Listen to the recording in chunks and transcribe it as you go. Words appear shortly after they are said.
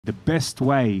The best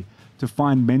way to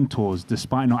find mentors,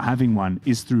 despite not having one,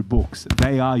 is through books.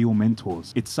 They are your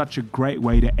mentors. It's such a great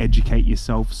way to educate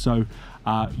yourself. So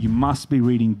you must be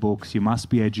reading books. You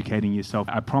must be educating yourself.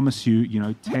 I promise you,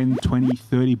 10, 20,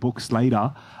 30 books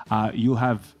later, you'll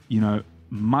have,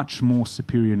 much more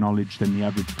superior knowledge than the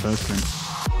average person.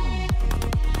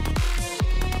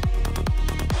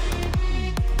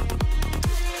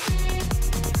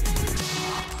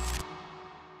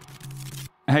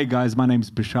 Hey guys, my name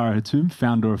is Bishara Hatoum,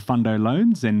 founder of Fundo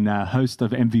Loans and host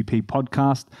of MVP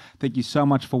Podcast. Thank you so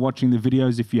much for watching the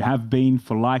videos. If you have been,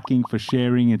 for liking, for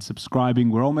sharing and subscribing.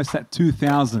 We're almost at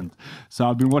 2,000. So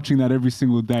I've been watching that every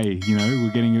single day.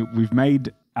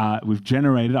 We've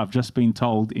generated, I've just been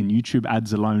told, in YouTube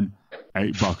ads alone,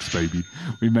 $8, baby.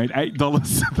 We made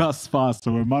 $8 thus far,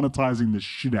 so we're monetizing the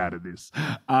shit out of this.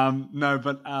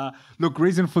 Look,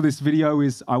 reason for this video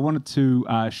is I wanted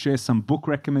to share some book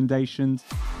recommendations.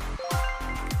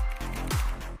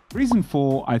 Reason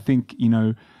for, I think,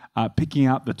 picking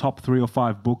out the top 3 or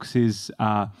 5 books is,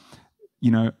 I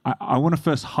want to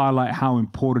first highlight how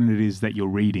important it is that you're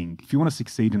reading. If you want to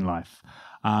succeed in life,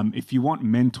 if you want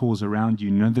mentors around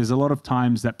you, there's a lot of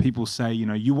times that people say,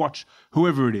 you watch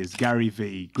whoever it is, Gary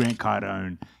Vee, Grant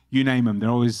Cardone, you name them. They're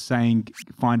always saying,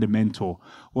 find a mentor.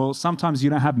 Well, sometimes you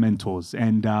don't have mentors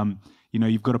and,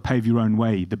 you've got to pave your own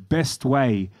way. The best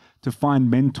way to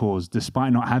find mentors,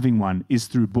 despite not having one, is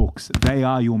through books. They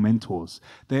are your mentors.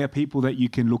 They are people that you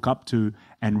can look up to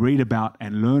and read about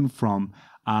and learn from.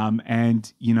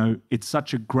 It's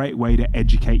such a great way to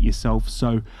educate yourself.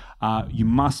 So you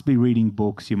must be reading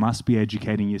books. You must be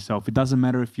educating yourself. It doesn't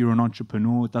matter if you're an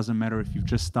entrepreneur. It doesn't matter if you've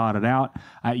just started out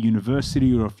at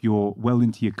university or if you're well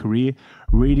into your career.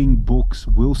 Reading books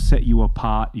will set you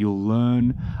apart. You'll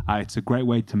learn. It's a great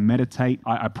way to meditate.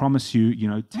 I promise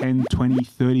you, 10, 20,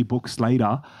 30 books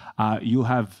later, you'll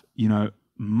have,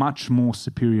 much more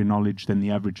superior knowledge than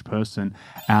the average person,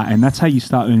 and that's how you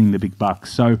start earning the big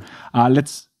bucks. So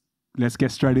let's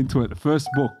get straight into it. The first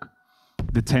book,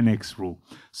 the 10x rule.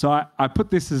 So I put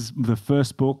this as the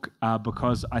first book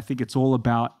because I think it's all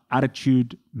about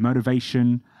attitude,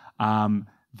 motivation,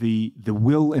 the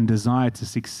will and desire to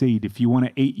succeed. If you want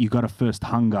to eat, you got to first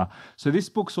hunger. So this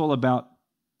book's all about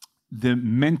the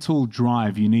mental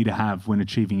drive you need to have when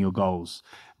achieving your goals.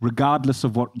 Regardless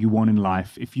of what you want in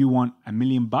life, if you want $1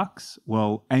 million,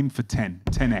 well, aim for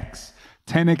 10x.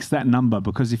 10x that number,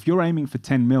 because if you're aiming for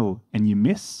 10 mil and you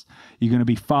miss, you're going to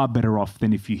be far better off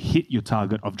than if you hit your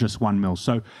target of just 1 mil.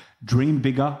 So dream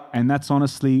bigger. And that's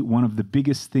honestly one of the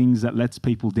biggest things that lets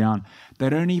people down. They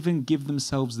don't even give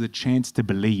themselves the chance to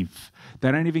believe.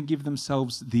 They don't even give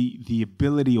themselves the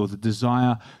ability or the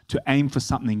desire to aim for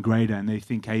something greater. And they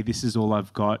think, hey, this is all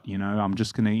I've got. I'm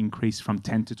just going to increase from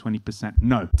 10 to 20%.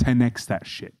 No, 10x that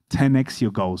shit. 10x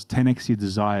your goals, 10x your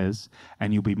desires,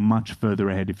 and you'll be much further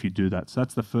ahead if you do that. So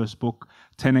that's the first book,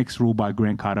 10x Rule by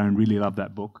Grant Cardone. Really love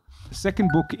that book. The second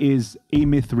book is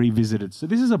E-Myth Revisited. So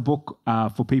this is a book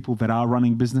for people that are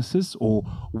running businesses or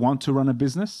want to run a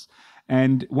business.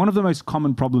 And one of the most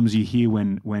common problems you hear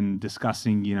when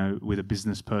discussing, with a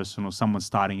business person or someone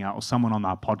starting out or someone on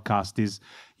our podcast is,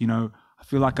 I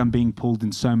feel like I'm being pulled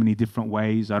in so many different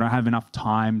ways. I don't have enough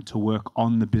time to work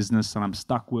on the business and I'm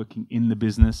stuck working in the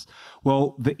business.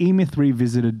 Well, the E-Myth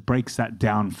Revisited breaks that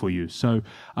down for you. So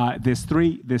there's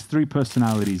three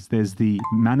personalities. There's the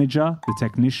manager, the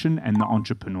technician, and the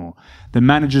entrepreneur. The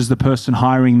manager is the person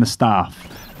hiring the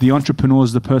staff. The entrepreneur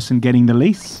is the person getting the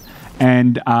lease.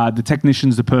 And the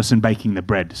technician's the person baking the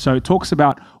bread. So it talks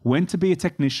about when to be a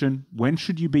technician, when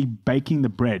should you be baking the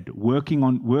bread,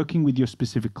 working with your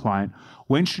specific client,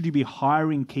 when should you be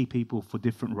hiring key people for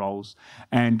different roles,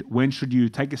 and when should you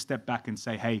take a step back and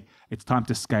say, hey, it's time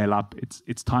to scale up.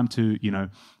 It's time to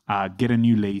get a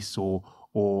new lease or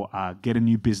get a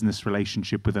new business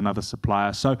relationship with another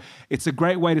supplier. So it's a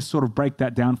great way to sort of break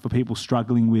that down for people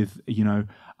struggling with the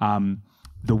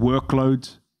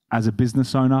workload as a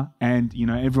business owner. And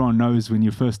everyone knows when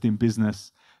you're first in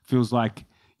business, feels like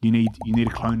you need a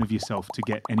clone of yourself to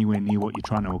get anywhere near what you're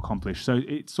trying to accomplish. So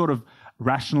it sort of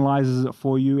rationalizes it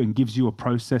for you and gives you a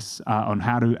process on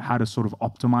how to sort of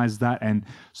optimize that, and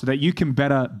so that you can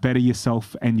better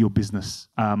yourself and your business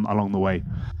along the way.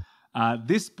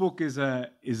 This book is a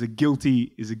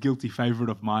guilty favorite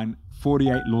of mine,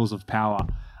 48 Laws of Power.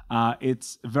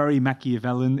 It's very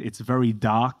Machiavellian. It's very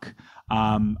dark.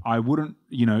 I wouldn't,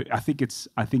 I think it's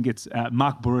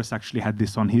Mark Burris actually had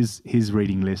this on his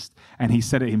reading list, and he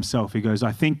said it himself. He goes,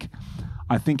 I think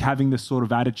having the sort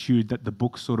of attitude that the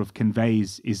book sort of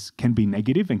conveys can be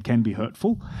negative and can be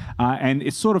hurtful. And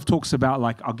it sort of talks about,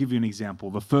 like, I'll give you an example.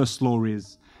 The first law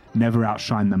is never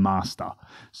outshine the master.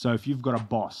 So if you've got a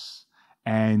boss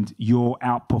and you're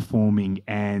outperforming,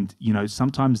 and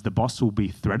sometimes the boss will be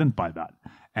threatened by that,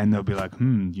 and they'll be like,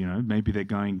 maybe they're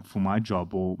going for my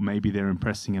job, or maybe they're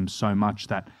impressing him so much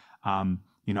that I'm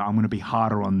going to be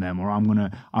harder on them, or I'm going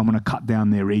to cut down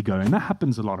their ego. And that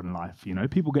happens a lot in life.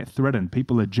 People get threatened,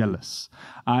 people are jealous,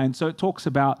 and so it talks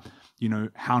about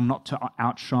how not to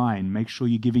outshine, make sure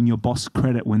you're giving your boss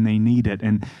credit when they need it,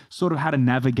 and sort of how to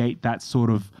navigate that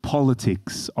sort of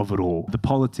politics of it all, the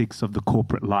politics of the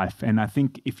corporate life. And I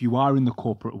think if you are in the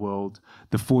corporate world,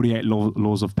 the 48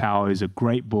 Laws of Power is a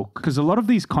great book, because a lot of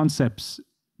these concepts,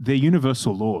 they're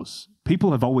universal laws.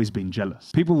 People have always been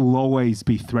jealous. People will always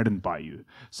be threatened by you.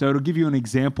 So it'll give you an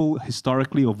example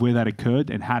historically of where that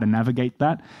occurred and how to navigate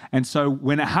that. And so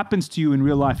when it happens to you in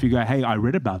real life, you go, hey, I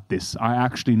read about this. I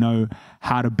actually know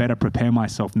how to better prepare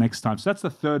myself next time. So that's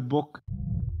the third book.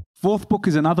 Fourth book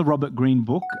is another Robert Greene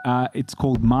book. It's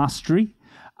called Mastery.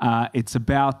 It's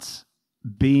about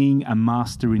being a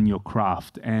master in your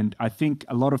craft. And I think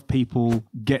a lot of people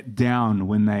get down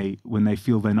when they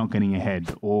feel they're not getting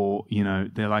ahead, or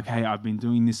they're like, hey, I've been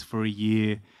doing this for a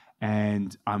year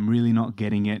and I'm really not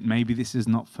getting it. Maybe this is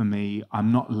not for me.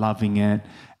 I'm not loving it.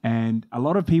 And a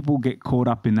lot of people get caught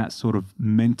up in that sort of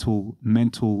mental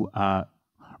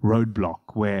roadblock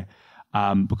where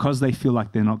because they feel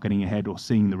like they're not getting ahead or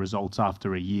seeing the results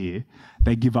after a year,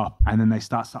 they give up, and then they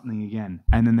start something again,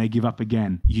 and then they give up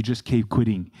again. You just keep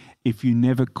quitting. If you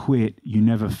never quit, you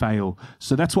never fail.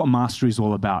 So that's what mastery is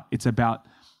all about. It's about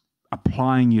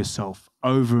applying yourself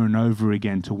over and over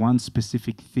again to one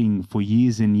specific thing for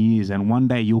years and years, and one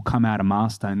day you'll come out a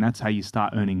master, and that's how you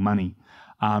start earning money.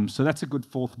 So that's a good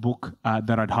fourth book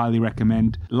that I'd highly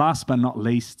recommend. Last but not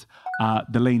least,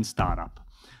 The Lean Startup.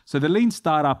 So the Lean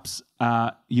Startups,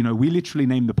 we literally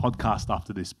named the podcast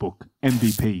after this book,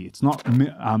 MVP. It's not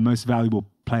most valuable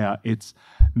player, it's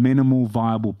minimal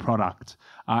viable product.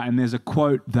 And there's a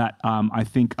quote that I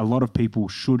think a lot of people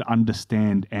should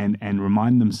understand and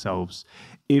remind themselves.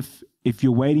 If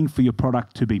you're waiting for your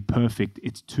product to be perfect,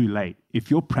 it's too late. If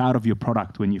you're proud of your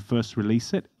product when you first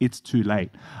release it, it's too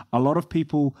late. A lot of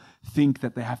people think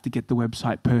that they have to get the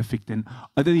website perfect. And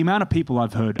the amount of people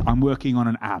I've heard, I'm working on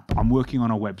an app, I'm working on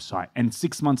a website, and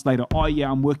 6 months later, oh yeah,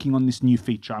 I'm working on this new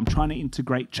feature. I'm trying to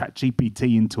integrate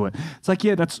ChatGPT into it. It's like,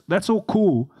 yeah, that's all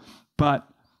cool, but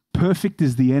perfect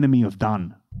is the enemy of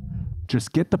done.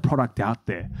 Just get the product out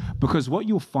there, because what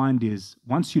you'll find is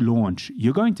once you launch,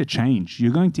 you're going to change.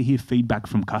 You're going to hear feedback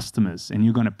from customers, and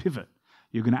you're going to pivot.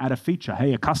 You're going to add a feature.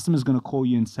 Hey, a customer's going to call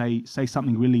you and say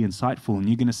something really insightful, and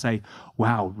you're going to say,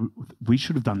 wow, we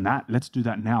should have done that. Let's do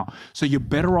that now. So you're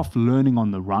better off learning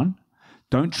on the run.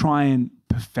 Don't try and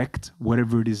perfect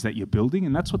whatever it is that you're building.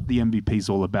 And that's what the MVP is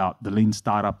all about. The Lean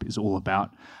Startup is all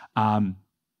about.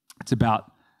 It's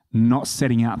about not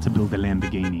setting out to build a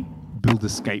Lamborghini. Build a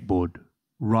skateboard,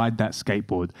 ride that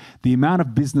skateboard. The amount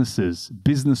of business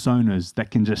owners that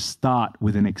can just start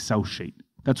with an Excel sheet.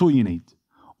 That's all you need.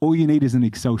 All you need is an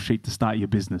Excel sheet to start your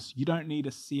business. You don't need a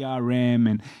CRM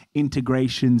and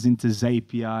integrations into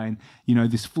Zapier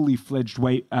and, this fully fledged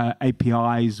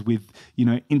APIs with,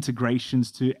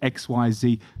 integrations to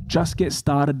XYZ. Just get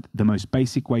started the most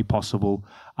basic way possible.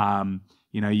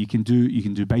 You can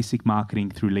do basic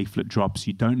marketing through leaflet drops.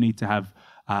 You don't need to have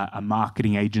a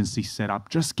marketing agency set up.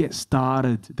 Just get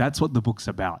started. That's what the book's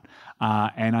about.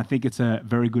 And I think it's a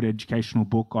very good educational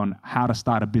book on how to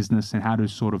start a business and how to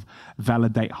sort of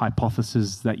validate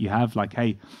hypotheses that you have. Like,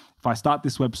 hey, if I start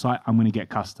this website, I'm going to get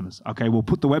customers. Okay, well,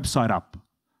 put the website up.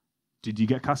 Did you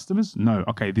get customers? No.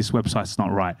 Okay, this website's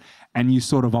not right. And you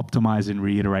sort of optimize and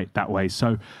reiterate that way.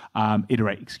 So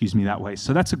that way.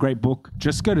 So that's a great book.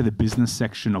 Just go to the business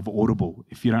section of Audible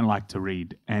if you don't like to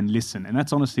read, and listen. And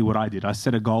that's honestly what I did. I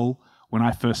set a goal when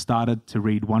I first started to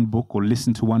read one book or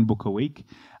listen to one book a week.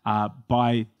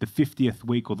 By the 50th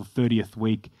week or the 30th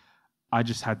week, I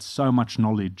just had so much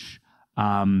knowledge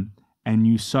and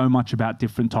knew so much about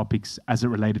different topics as it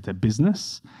related to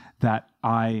business that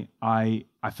I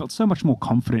felt so much more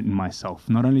confident in myself.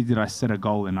 Not only did I set a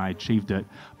goal and I achieved it,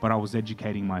 but I was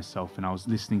educating myself and I was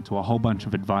listening to a whole bunch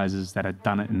of advisors that had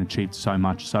done it and achieved so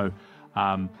much. So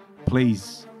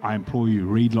please, I implore you,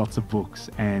 read lots of books.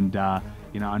 And, I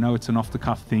know it's an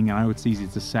off-the-cuff thing. I know it's easy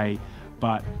to say,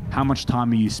 but how much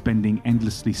time are you spending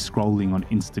endlessly scrolling on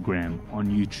Instagram, on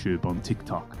YouTube, on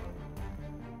TikTok?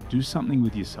 Do something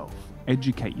with yourself.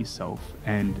 Educate yourself,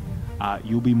 and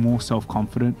you'll be more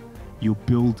self-confident. You'll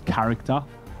build character,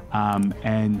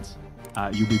 and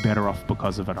you'll be better off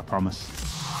because of it, I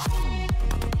promise.